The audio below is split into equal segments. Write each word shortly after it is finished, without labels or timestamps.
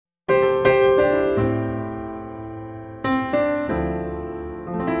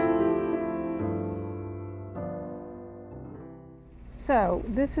So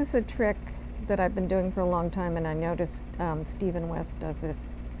this is a trick that I've been doing for a long time, and I noticed Stephen West does this.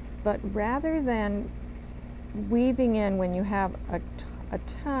 But rather than weaving in when you have a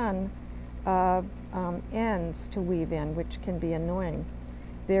ton of ends to weave in, which can be annoying,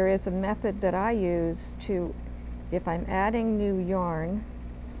 there is a method that I use to, if I'm adding new yarn,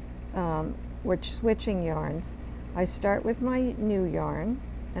 which switching yarns, I start with my new yarn,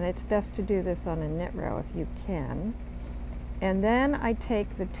 and it's best to do this on a knit row if you can. And then I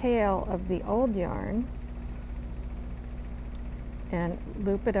take the tail of the old yarn and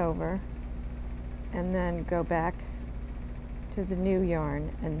loop it over, and then go back to the new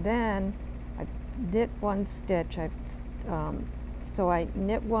yarn, and then I knit one stitch. So I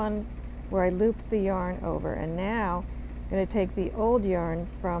knit one where I loop the yarn over, and now I'm going to take the old yarn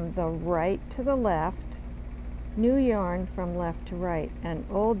from the right to the left, new yarn from left to right, and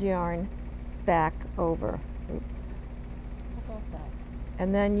old yarn back over. Oops. How about that?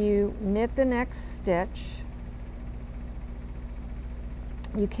 And then you knit the next stitch.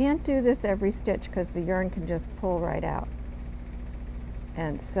 You can't do this every stitch because the yarn can just pull right out.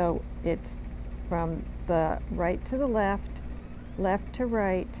 And so it's from the right to the left, left to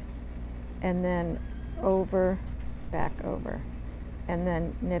right, and then over, back over, and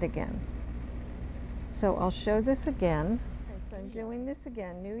then knit again. So I'll show this again. Okay, so I'm doing this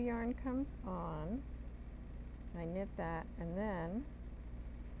again. New yarn comes on. I knit that, and then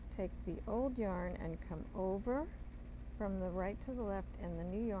take the old yarn and come over from the right to the left, and the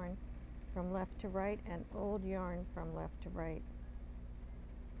new yarn from left to right, and old yarn from left to right.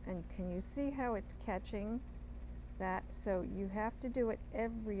 And can you see how it's catching that? So you have to do it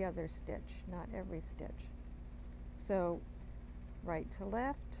every other stitch, not every stitch. So right to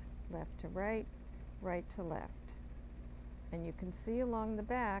left, left to right, right to left. And you can see along the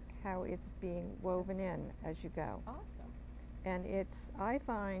back how it's being woven in as you go. Awesome. And it's, I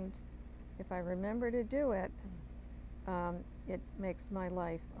find, if I remember to do it, it makes my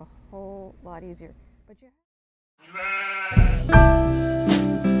life a whole lot easier. But you